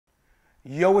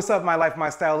Yo, what's up, my life,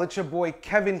 my style? It's your boy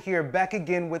Kevin here, back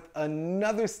again with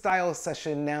another style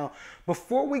session. Now,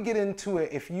 before we get into it,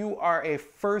 if you are a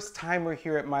first timer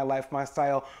here at My Life, My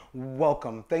Style,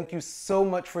 welcome. Thank you so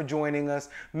much for joining us.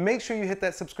 Make sure you hit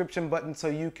that subscription button so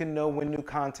you can know when new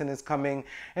content is coming.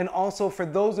 And also, for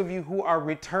those of you who are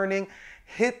returning,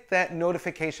 hit that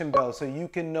notification bell so you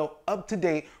can know up to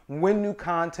date when new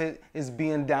content is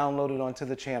being downloaded onto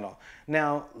the channel.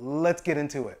 Now, let's get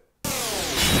into it.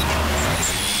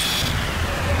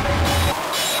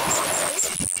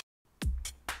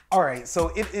 All right,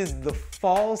 so it is the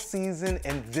fall season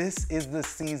and this is the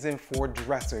season for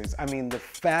dressers. I mean, the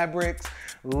fabrics,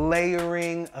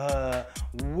 layering,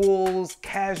 wools,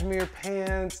 cashmere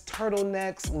pants,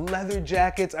 turtlenecks, leather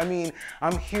jackets. I mean,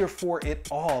 I'm here for it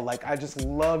all. Like, I just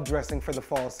love dressing for the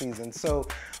fall season. So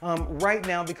right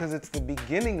now, because it's the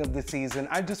beginning of the season,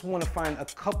 I just want to find a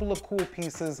couple of cool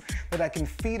pieces that I can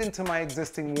feed into my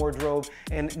existing wardrobe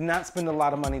and not spend a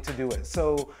lot of money to do it.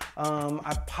 So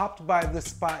I popped by this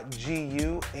spot,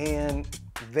 GU, and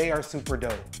they are super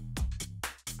dope.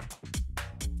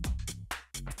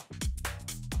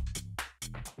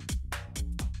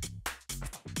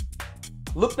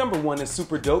 Look number one is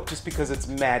super dope just because it's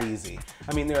mad easy.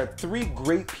 I mean, there are three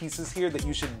great pieces here that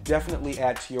you should definitely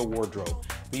add to your wardrobe.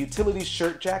 The utility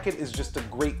shirt jacket is just a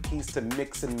great piece to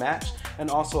mix and match, and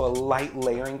also a light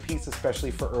layering piece, especially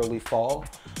for early fall.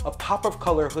 A pop of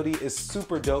color hoodie is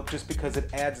super dope just because it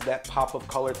adds that pop of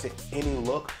color to any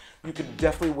look. You could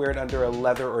definitely wear it under a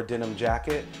leather or denim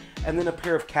jacket. And then a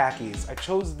pair of khakis. I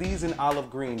chose these in olive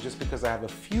green just because I have a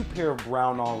few pair of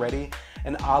brown already,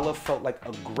 and olive felt like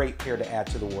a great pair to add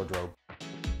to the wardrobe.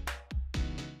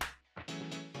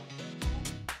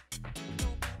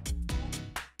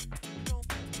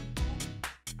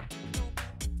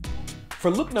 For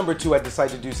look number two, I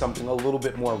decided to do something a little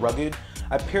bit more rugged.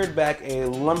 I paired back a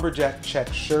lumberjack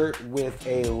check shirt with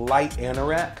a light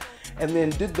Anorak, and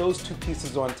then did those two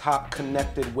pieces on top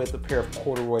connected with a pair of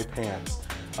corduroy pants.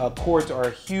 Cords are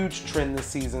a huge trend this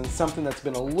season, something that's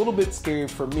been a little bit scary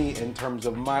for me in terms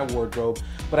of my wardrobe,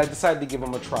 but I decided to give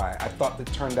them a try. I thought they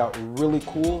turned out really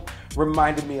cool,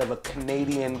 reminded me of a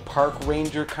Canadian park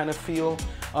ranger kind of feel,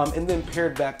 and then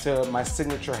paired back to my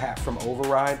signature hat from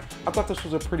Override. I thought this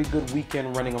was a pretty good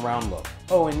weekend running around look.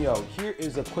 Oh, and yo, here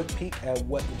is a quick peek at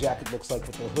what the jacket looks like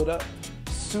with the hood up.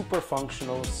 Super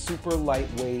functional, super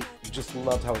lightweight, just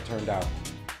loved how it turned out.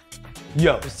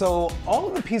 Yo, so all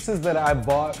of the pieces that I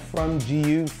bought from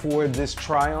GU for this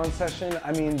try-on session,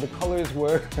 I mean, the colors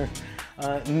were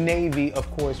navy, of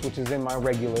course, which is in my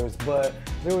regulars, but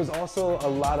there was also a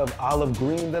lot of olive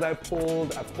green that I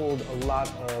pulled. I pulled a lot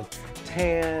of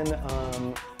tan,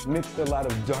 mixed a lot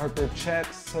of darker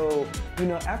checks. So, you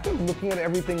know, after looking at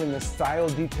everything in the style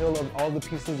detail of all the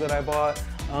pieces that I bought,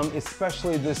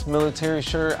 especially this military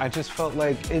shirt, I just felt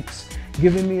like it's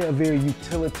giving me a very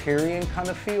utilitarian kind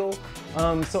of feel.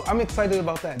 So I'm excited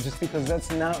about that just because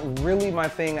that's not really my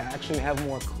thing. I actually have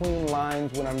more clean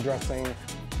lines when I'm dressing.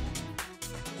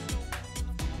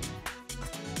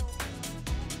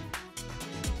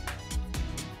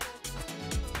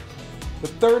 The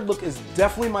third look is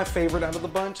definitely my favorite out of the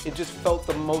bunch. It just felt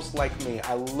the most like me.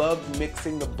 I loved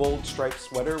mixing the bold striped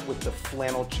sweater with the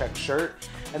flannel check shirt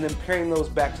and then pairing those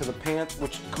back to the pants,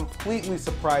 which completely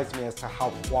surprised me as to how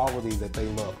quality that they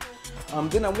look.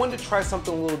 Then I wanted to try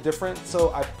something a little different,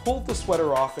 so I pulled the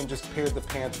sweater off and just paired the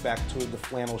pants back to the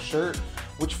flannel shirt,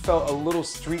 which felt a little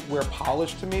streetwear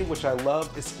polish to me, which I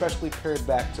loved, especially paired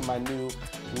back to my new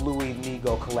Louis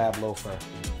Nego collab loafer.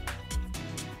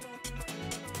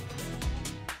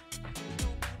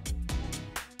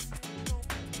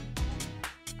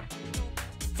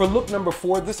 For look number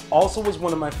four, this also was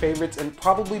one of my favorites, and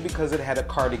probably because it had a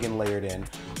cardigan layered in.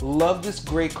 Love this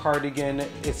gray cardigan,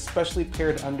 especially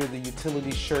paired under the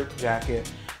utility shirt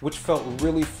jacket, which felt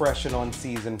really fresh and on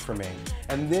season for me.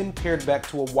 And then paired back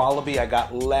to a wallaby I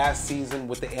got last season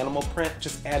with the animal print,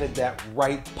 just added that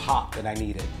right pop that I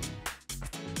needed.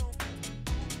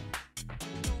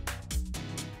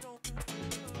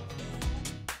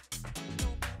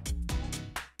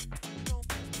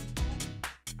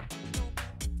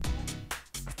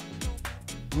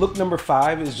 Look number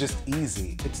five is just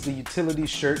easy. It's the utility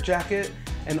shirt jacket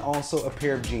and also a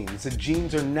pair of jeans. The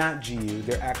jeans are not GU,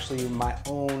 they're actually my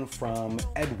own from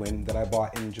Edwin that I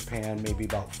bought in Japan maybe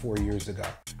about 4 years ago.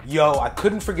 Yo, I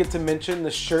couldn't forget to mention the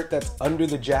shirt that's under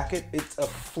the jacket. It's a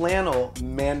flannel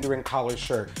mandarin collar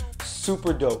shirt.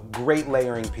 Super dope, great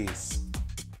layering piece.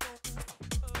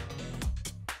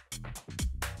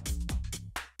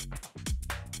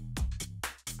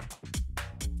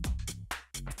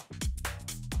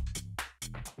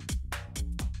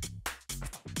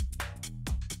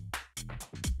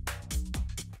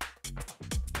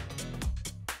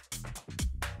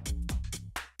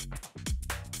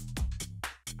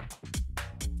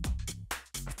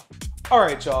 All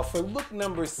right, y'all, for look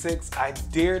number 6, I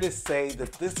dare to say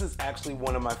that this is actually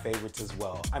one of my favorites as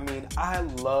well. I mean, I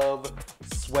love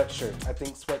sweatshirts. I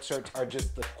think sweatshirts are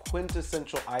just the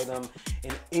quintessential item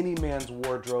in any man's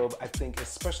wardrobe. I think,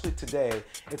 especially today,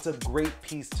 it's a great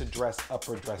piece to dress up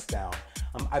or dress down.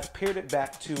 I've paired it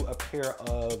back to a pair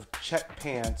of check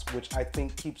pants, which I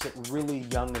think keeps it really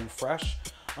young and fresh.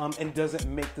 And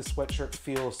doesn't make the sweatshirt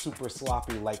feel super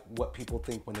sloppy like what people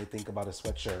think when they think about a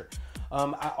sweatshirt.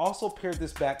 I also paired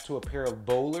this back to a pair of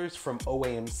bowlers from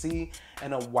OAMC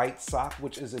and a white sock,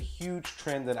 which is a huge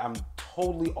trend that I'm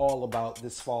totally all about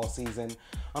this fall season.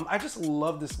 I just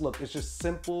love this look. It's just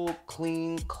simple,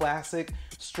 clean, classic,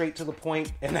 straight to the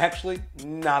point, and actually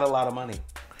not a lot of money.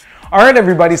 All right,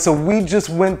 everybody, so we just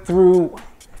went through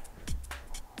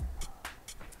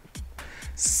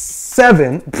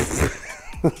 7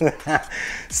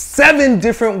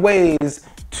 different ways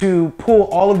to pull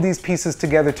all of these pieces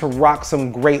together to rock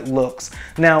some great looks.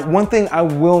 Now, one thing I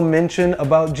will mention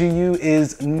about GU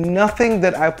is nothing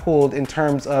that I pulled in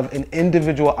terms of an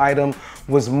individual item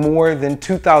was more than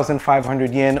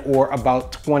 2,500 yen or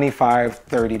about $25,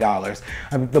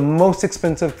 $30. The most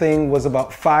expensive thing was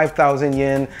about 5,000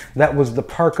 yen. That was the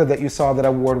parka that you saw that I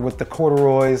wore with the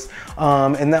corduroys.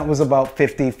 And that was about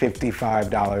 $50,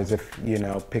 $55 if, you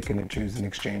know, picking and choosing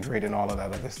exchange rate and all of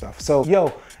that other stuff. So,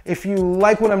 yo, if you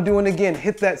like what I'm doing, again,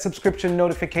 hit that subscription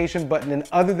notification button. And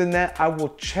other than that, I will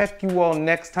check you all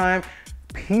next time.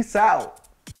 Peace out.